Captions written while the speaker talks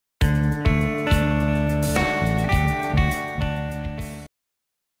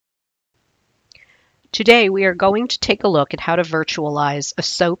Today we are going to take a look at how to virtualize a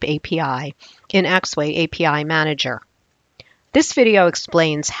SOAP API in Axway API Manager. This video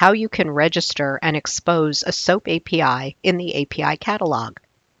explains how you can register and expose a SOAP API in the API catalog.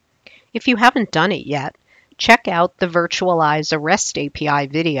 If you haven't done it yet, check out the Virtualize a REST API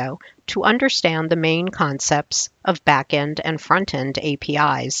video to understand the main concepts of backend and frontend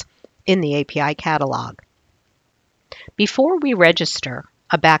APIs in the API catalog. Before we register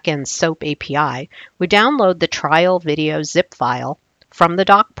a backend SOAP API, we download the trial video zip file from the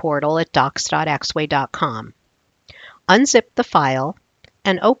doc portal at docs.axway.com. Unzip the file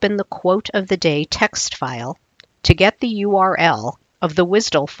and open the quote of the day text file to get the URL of the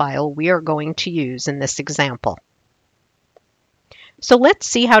WSDL file we are going to use in this example. So let's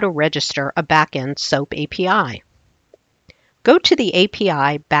see how to register a backend SOAP API. Go to the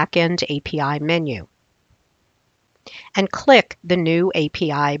API Backend API menu and click the New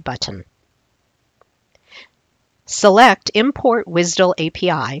API button. Select Import WSDL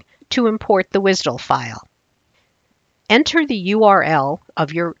API to import the WSDL file. Enter the URL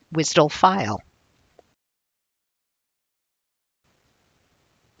of your WSDL file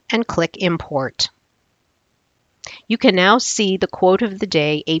and click Import. You can now see the Quote of the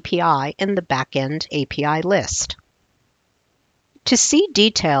Day API in the Backend API list. To see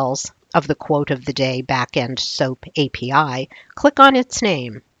details of the Quote of the Day Backend SOAP API, click on its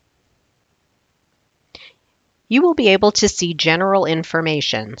name. You will be able to see general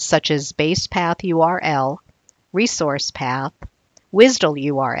information such as base path URL, resource path,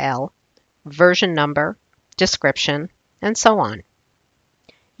 WSDL URL, version number, description, and so on.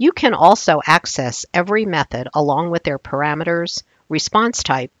 You can also access every method along with their parameters, response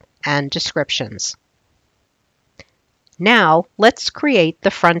type, and descriptions. Now, let's create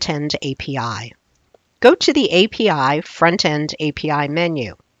the frontend API. Go to the API Frontend API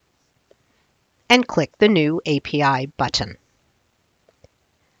menu and click the New API button.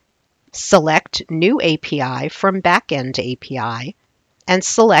 Select New API from Backend API and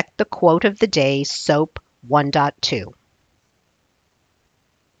select the Quote of the Day SOAP 1.2.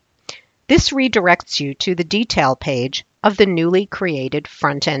 This redirects you to the detail page of the newly created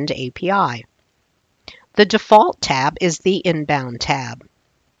frontend API. The default tab is the Inbound tab.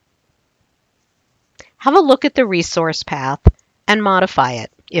 Have a look at the resource path and modify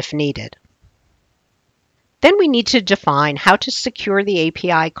it if needed. Then we need to define how to secure the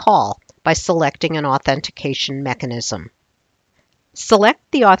API call by selecting an authentication mechanism. Select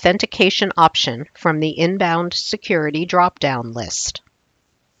the authentication option from the Inbound Security drop-down list.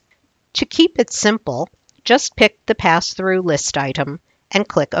 To keep it simple, just pick the pass-through list item and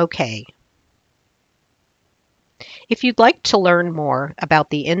click OK. If you'd like to learn more about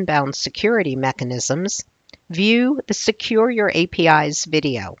the inbound security mechanisms, view the Secure Your APIs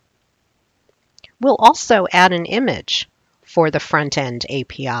video. We'll also add an image for the front-end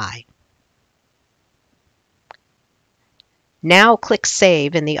API. Now click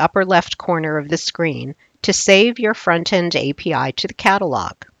Save in the upper left corner of the screen to save your front-end API to the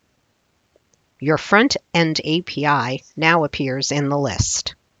catalog. Your front-end API now appears in the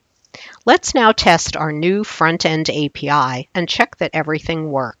list. Let's now test our new front-end API and check that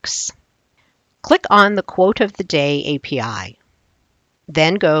everything works. Click on the Quote of the Day API.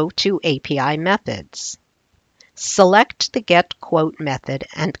 Then go to API Methods. Select the Get Quote method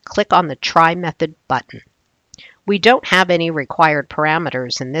and click on the Try Method button. We don't have any required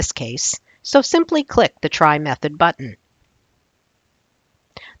parameters in this case, so simply click the Try Method button.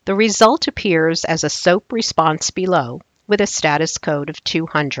 The result appears as a SOAP response below with a status code of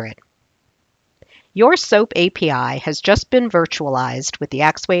 200. Your SOAP API has just been virtualized with the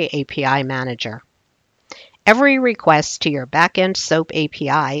Axway API Manager. Every request to your backend SOAP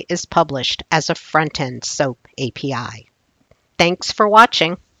API is published as a front-end SOAP API. Thanks for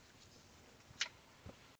watching.